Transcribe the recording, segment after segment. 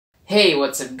Hey,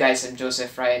 what's up guys, I'm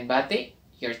Joseph Ryan Bate,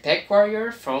 your tech warrior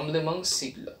from Limang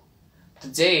Siglo.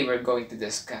 Today we're going to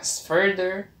discuss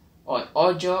further on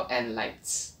audio and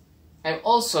lights. I'm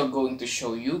also going to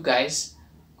show you guys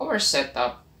our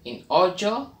setup in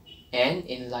audio and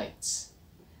in lights.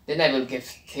 Then I will give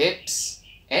tips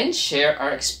and share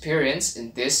our experience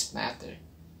in this matter.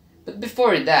 But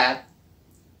before that,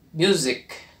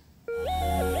 music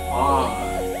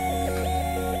on.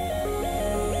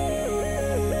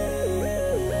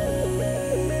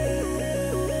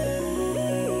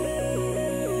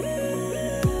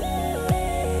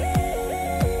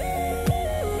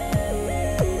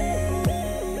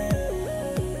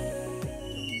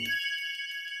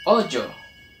 Audio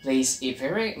plays a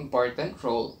very important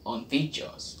role on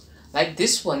videos, like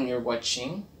this one you're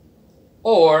watching,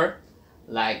 or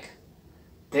like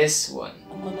this one.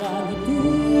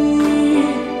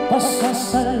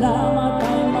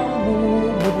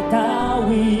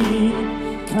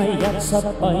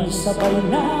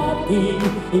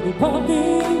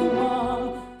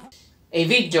 A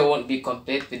video won't be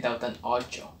complete without an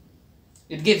audio.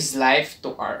 It gives life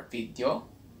to our video,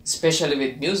 especially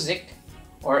with music,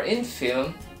 or in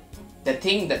film, the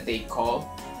thing that they call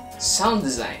sound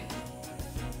design.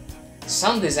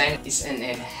 Sound design is an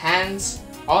enhanced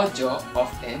audio of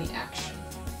any action.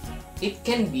 It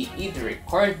can be either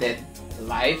recorded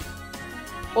live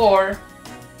or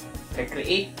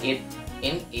recreate it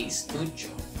in a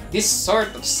studio. This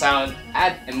sort of sound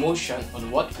adds emotion on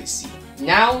what we see.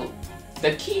 Now,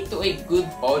 the key to a good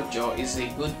audio is a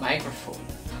good microphone.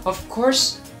 Of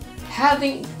course,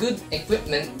 having good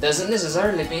equipment doesn't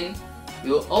necessarily mean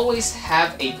you'll always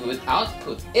have a good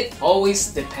output. It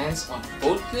always depends on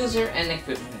both user and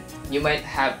equipment. You might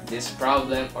have this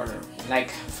problem or like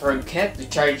forget to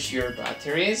charge your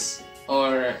batteries,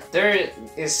 or there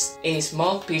is a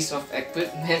small piece of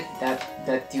equipment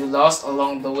that you lost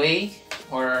along the way,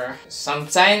 or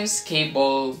sometimes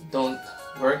cable don't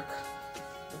work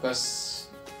because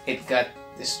it got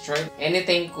destroyed.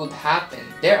 Anything could happen.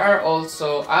 There are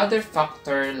also other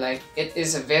factors, like it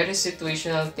is a very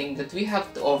situational thing that we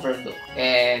have to overlook.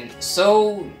 And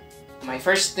so my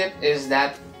first tip is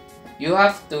that you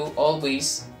have to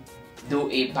always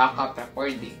do a backup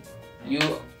recording.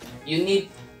 You need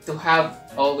to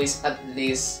have always at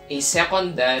least a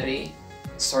secondary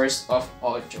source of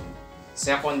audio,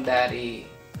 secondary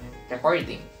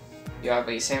recording. You have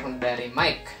a secondary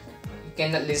mic. You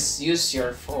can at least use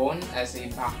your phone as a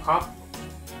backup,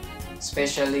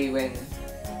 especially when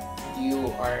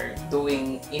you are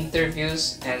doing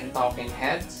interviews and talking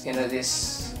heads. You can at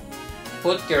least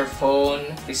put your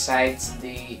phone besides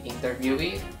the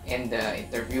interviewee and the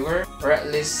interviewer, or at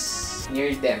least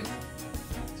near them,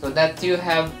 so that you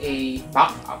have a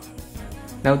backup.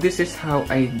 Now this is how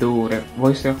I do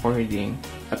voice recording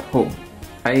at home.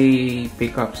 I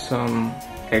pick up some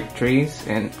egg trays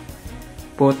and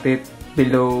put it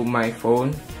below my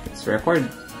phone. Let's record.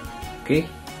 Okay,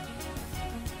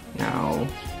 now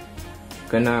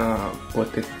gonna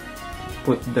put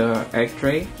the egg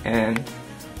tray, and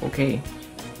okay,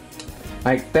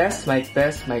 mic test, mic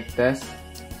test, mic test,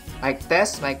 mic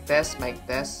test, mic test, mic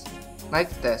test,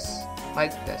 mic test,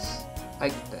 mic test,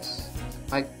 mic test,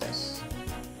 mic test.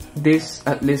 This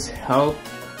at least help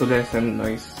to lessen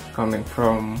noise coming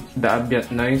from the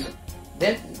ambient noise.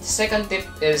 Then the second tip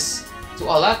is to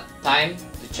allot time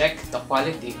to check the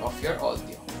quality of your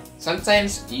audio.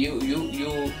 Sometimes you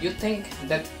think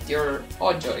that your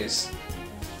audio is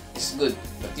good,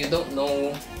 but you don't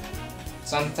know.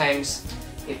 Sometimes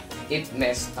it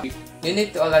messed up. You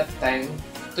need to allot time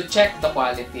to check the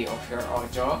quality of your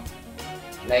audio.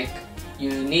 Like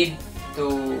you need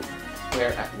to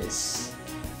wear at least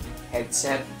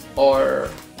headset or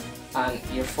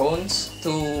earphones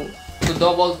to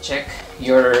double check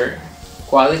your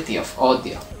quality of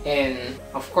audio, and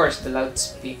of course the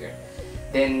loudspeaker.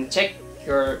 Then check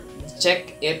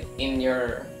it in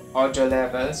your audio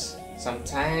levels.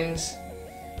 Sometimes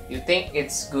you think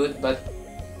it's good but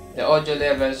the audio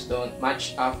levels don't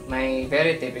match up. My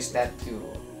very tip is that you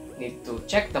need to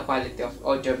check the quality of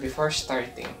audio before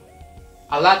starting.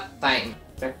 Allot time,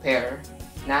 prepare.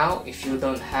 Now if you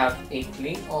don't have a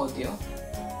clean audio,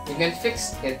 you can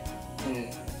fix it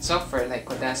in software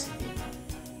like Audacity.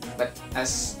 But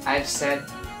as I've said,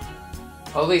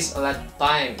 always allot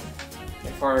time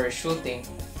before shooting.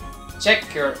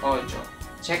 Check your audio,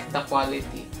 check the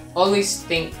quality. Always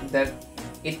think that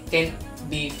it can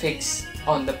be fixed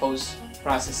on the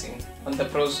post-processing, on the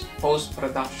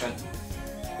post-production,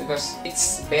 because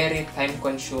it's very time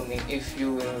consuming if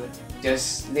you will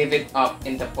just leave it up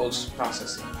in the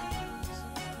post-processing.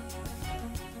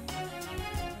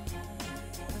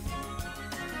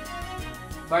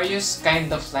 Various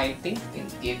kind of lighting can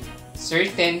give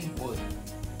certain mood.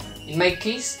 In my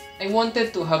case, I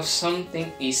wanted to have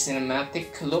something a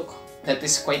cinematic look that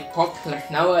is quite popular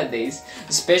nowadays,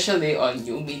 especially on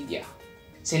new media.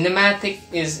 Cinematic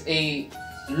is a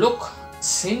look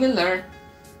similar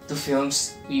to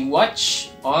films we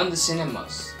watch on the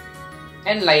cinemas,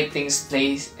 and lighting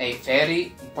plays a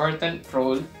very important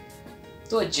role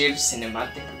to achieve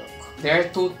cinematic look. There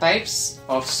are two types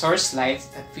of source light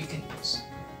that we can use.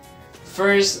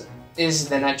 First is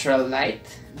the natural light,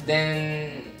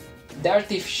 then the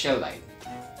artificial light.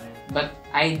 But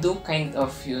I do kind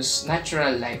of use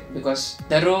natural light because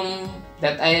the room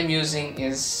that I am using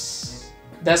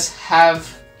does have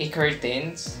a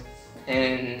curtains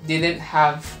and didn't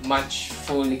have much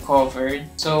fully covered,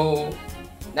 so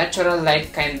natural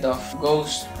light kind of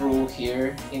goes through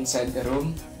here inside the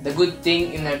room. The good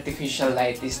thing in artificial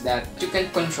light is that you can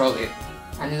control it,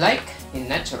 unlike in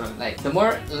natural light. The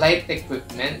more light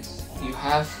equipment you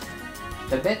have,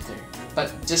 the better.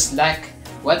 But just like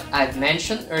what I've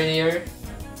mentioned earlier,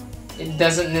 it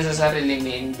doesn't necessarily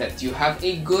mean that you have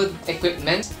a good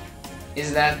equipment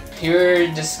is that you're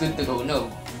just good to go.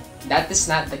 No, that is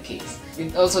not the case.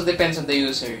 It also depends on the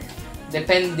user.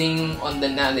 Depending on the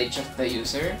knowledge of the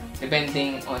user,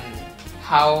 depending on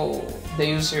how the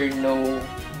user know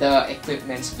the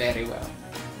equipments very well.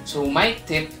 So my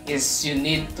tip is you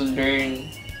need to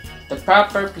learn the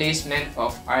proper placement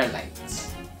of our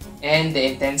lights and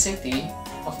the intensity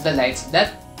of the lights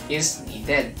that is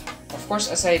needed. Of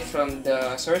course, aside from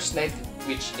the source light,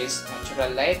 which is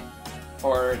natural light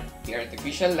or the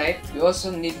artificial light, we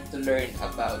also need to learn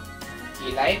about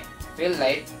key light, fill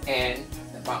light, and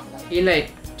the backlight. Key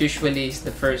light usually is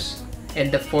the first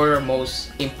and the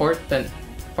foremost important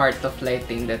part of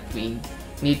lighting that we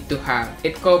need to have.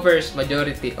 It covers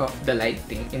majority of the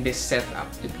lighting in this setup.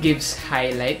 It gives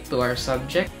highlight to our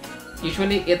subject.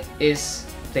 Usually it is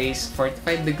placed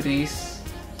 45 degrees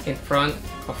in front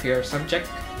of your subject.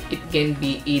 It can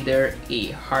be either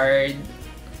a hard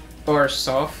or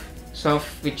soft. Soft,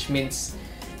 which means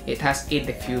it has a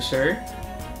diffuser,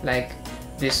 like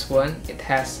this one. It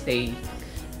has a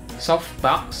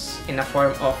softbox in the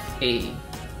form of a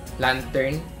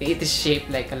lantern. It is shaped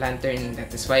like a lantern,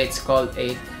 that is why it's called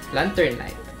a lantern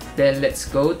light. Then let's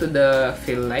go to the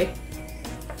fill light.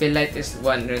 Fill light is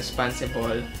one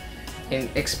responsible in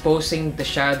exposing the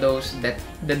shadows that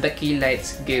the key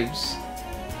lights gives.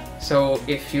 So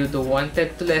if you do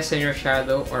wanted to lessen your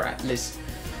shadow or at least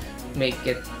make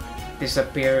it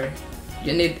disappear,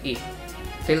 you need a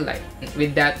fill light.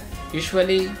 With that,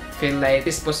 usually fill light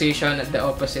is positioned at the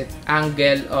opposite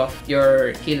angle of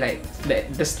your key light.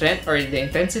 The strength or the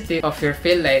intensity of your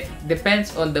fill light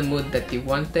depends on the mood that you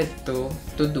wanted to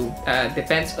do.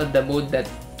 Depends on the mood that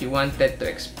you wanted to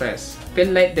express.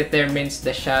 Fill light determines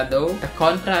the shadow, the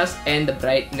contrast, and the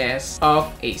brightness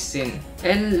of a scene.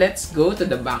 And let's go to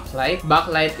the backlight.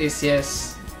 Backlight is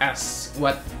just as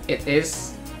what it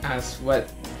is, as what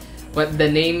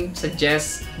the name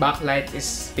suggests. Backlight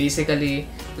is basically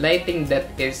lighting that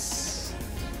is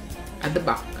at the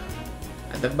back,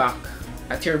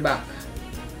 at your back,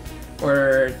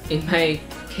 or in my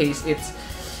case,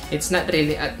 it's not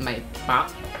really at my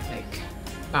back, like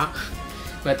back,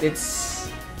 but it's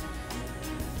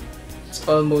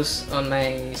almost on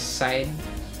my side,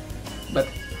 but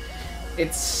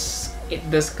it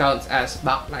does count as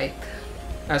backlight.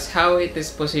 As how it is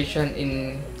positioned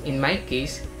in my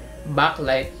case,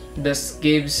 backlight this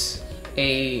gives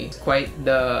quite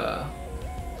the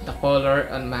color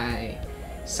on my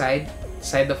side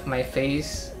of my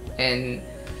face, and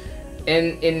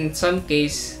in some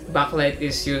case backlight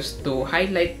is used to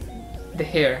highlight the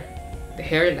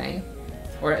hairline,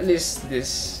 or at least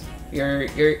this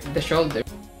the shoulder.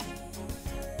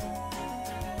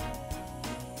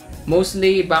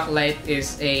 Mostly backlight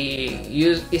is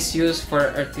used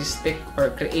for artistic or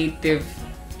creative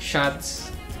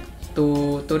shots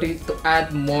to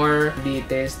add more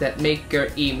details that make your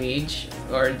image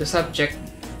or the subject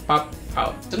pop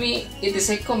out. To me, it is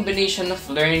a combination of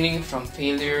learning from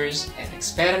failures and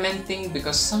experimenting,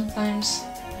 because sometimes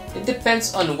it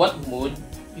depends on what mood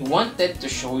you wanted to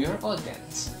show your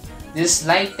audience. This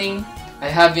lighting I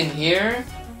have in here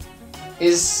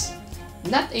is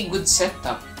not a good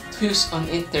setup to use on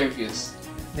interviews.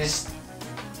 This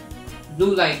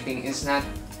blue lighting is not,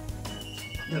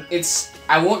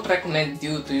 I won't recommend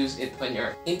you to use it on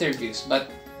your interviews, but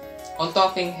on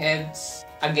talking heads,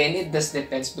 again, it does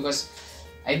depends, because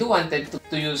I do wanted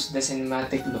to use the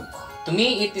cinematic look. To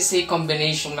me, it is a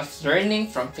combination of learning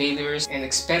from failures and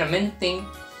experimenting,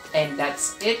 and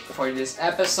that's it for this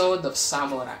episode of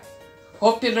Samu-Rye.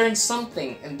 Hope you learned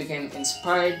something and became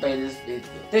inspired by this video.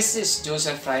 This is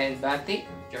Joseph Ryan Bati,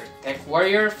 your tech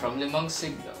warrior from Limang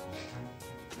Siglo,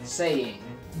 saying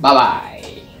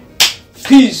bye-bye.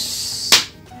 Peace!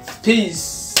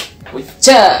 Peace!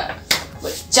 Wacha!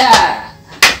 Wacha!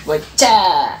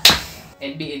 Wacha!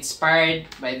 And be inspired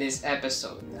by this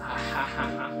episode.